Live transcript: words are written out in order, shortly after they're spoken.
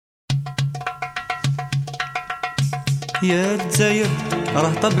يا الجزاير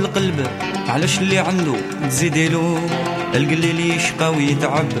راه طاب القلب، علاش اللي عنده تزيديلو؟ القليل يشقى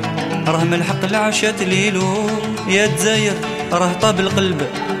ويتعب، راه ملحق العشات ليلو. يا الجزاير راه طاب القلب،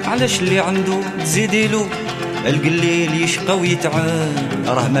 علاش اللي عنده تزيديلو؟ القليل يشقى ويتعب،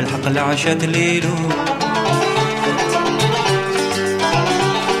 راه ملحق العشات ليلو.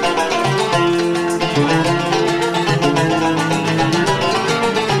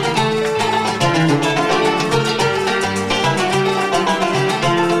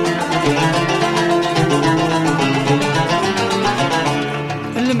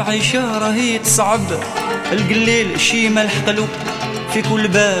 المعيشة راهي تصعب، القليل شي ملحقلو، في كل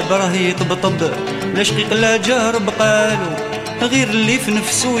باب راهي يطبطب، لا شقيق لا جار بقالو، غير اللي في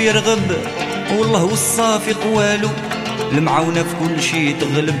نفسو يرغب، والله والصافي قوالو. المعاونة في كل شي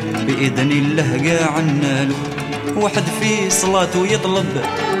تغلب، بإذن الله قاع نالو. واحد في صلاته يطلب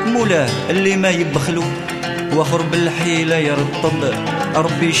مولاه اللي ما يبخلو، واخر بالحيلة يرطب،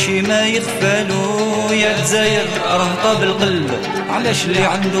 ربي شي ما يخفالو. يا الجزاير راه طاب القلب، علاش اللي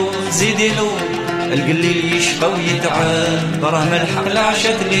عنده زيديلو؟ القليل يشقى ويتعب، راه ملحق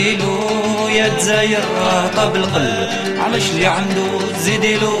العشات ليلو. يا الجزاير راه طاب القلب، علاش اللي عنده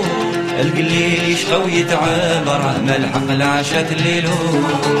زيديلو؟ القليل يشقى ويتعب، راه ملحق العشات ليلو.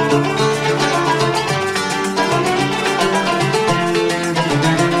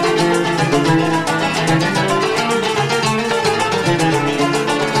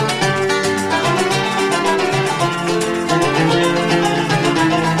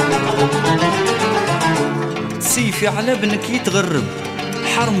 سيفي على ابنك يتغرب،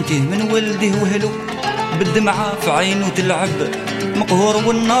 حرمته من والده وهلو، بالدمعة في عينه تلعب، مقهور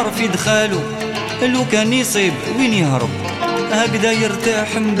والنار في دخالو. لو كان يصيب وين يهرب، هكذا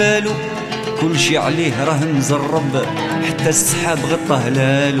يرتاح مبالو. كل شي عليه راه مزرب، حتى السحاب غطى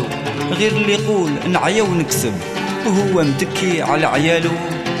هلالو، غير اللي يقول نعيا ونكسب، وهو متكي على عيالو.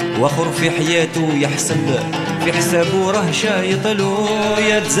 واخر في حياته يحسب، في حسابه راه شايطلو.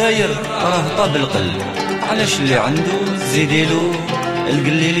 يا الجزاير راه طاب القلب، علاش اللي عنده زيديلو؟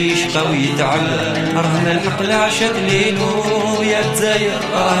 القليل يشقى ويتعب، راه ملحق العشات ليلو. يا الجزاير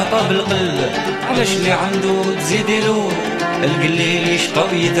راه طاب القلب، علاش اللي عنده تزيديلو؟ القليل يشقى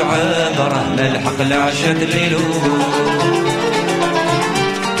ويتعب، راه ملحق العشات ليلو.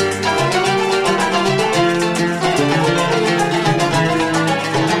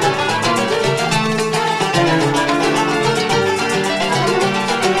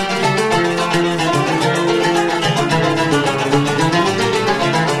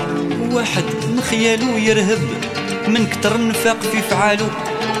 واحد من خيالو يرهب، من كتر النفاق في فعالو،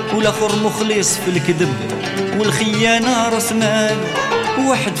 والاخر مخلص في الكذب، والخيانة راس مالو.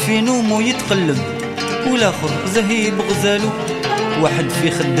 واحد في نومو يتقلب، والاخر زهيب غزالو. واحد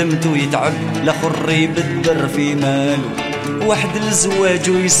في خدمته يتعب، الاخر يبدر في مالو. واحد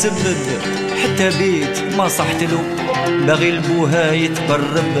لزواجو يسبب، حتى بيت ما صحتلو، باغي لبوها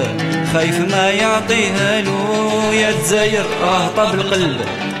يتقرب، خايف ما يعطيها له. يا الجزاير راه طاب القلب،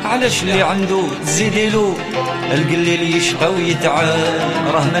 علاش اللي عنده تزيديلو؟ القليل يشقى ويتعب،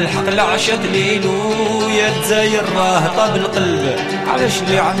 راه ملحق العشات ليلو. يا الجزاير راه طاب القلب، علاش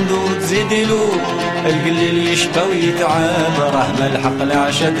اللي عنده تزيديلو؟ القليل يشقى ويتعب، راه ملحق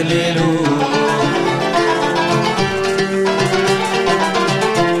العشات ليلو.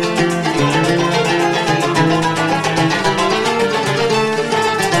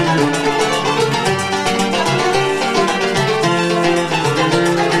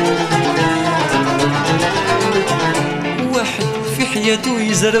 حياته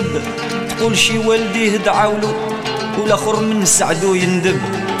يزرب، تقول شي والديه دعاولو، والاخر من سعدو يندب،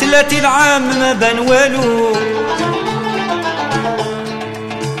 30 عام ما بان والو.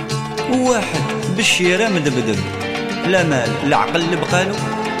 واحد بالشيرة مدبدب، لا مال لا عقل بقالو،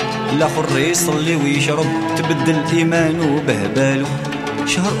 الاخر يصلي ويشرب، تبدل ايمانو بهبالو.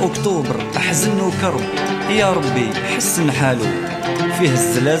 شهر اكتوبر احزن وكرب، يا ربي حسن حالو، فيه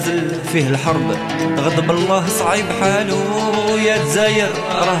الزلازل فيه الحرب، غضب الله صعيب حالو. يا الجزاير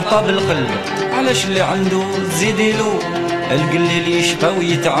راه طاب القلب، علاش اللي عنده تزيديلو؟ القليل يشقى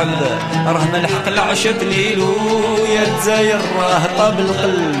ويتعب، راه ملحق العشات ليلو. يا الجزاير راه طاب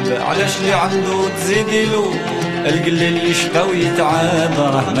القلب، علاش اللي عنده تزيديلو؟ القليل يشقى ويتعب،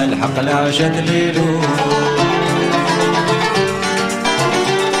 راه ملحق العشات ليلو.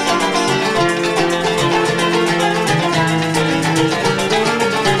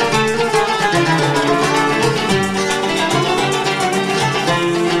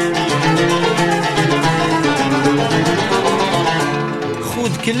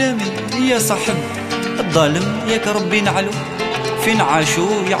 كلامي يا صاحب الظالم، ياك ربي نعلو، فين عاشو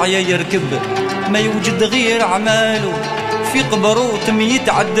يعيا يركب، ما يوجد غير عمالو، في قبرو تم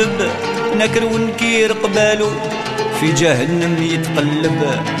يتعذب نكر ونكير قبالو، في جهنم يتقلب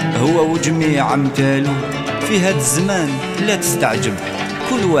هو وجميع امثالو. في هاد الزمان لا تستعجب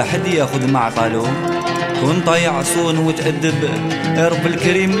كل واحد ياخذ معطالو، كون طايع صون وتأدب رب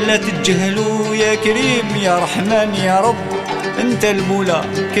الكريم لا تتجهلو. يا كريم يا رحمن يا رب انت المولى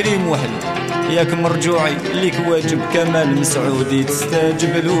كريم وحده، ياك مرجوعي ليك واجب كمال مسعودي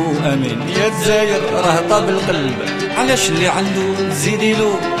تستاجب له. امين. يا الجزائر راه طاب القلب علاش اللي عنده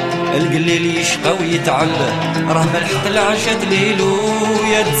زيديلو، القليل يشقى ويتعب راه ملحق العشاء دليلو.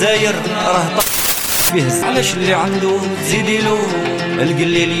 يا الجزائر راه طاب فيه علاش اللي عنده زيديلو،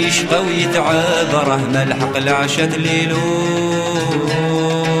 القليل يشقى ويتعب راه ملحق العشاء دليلو.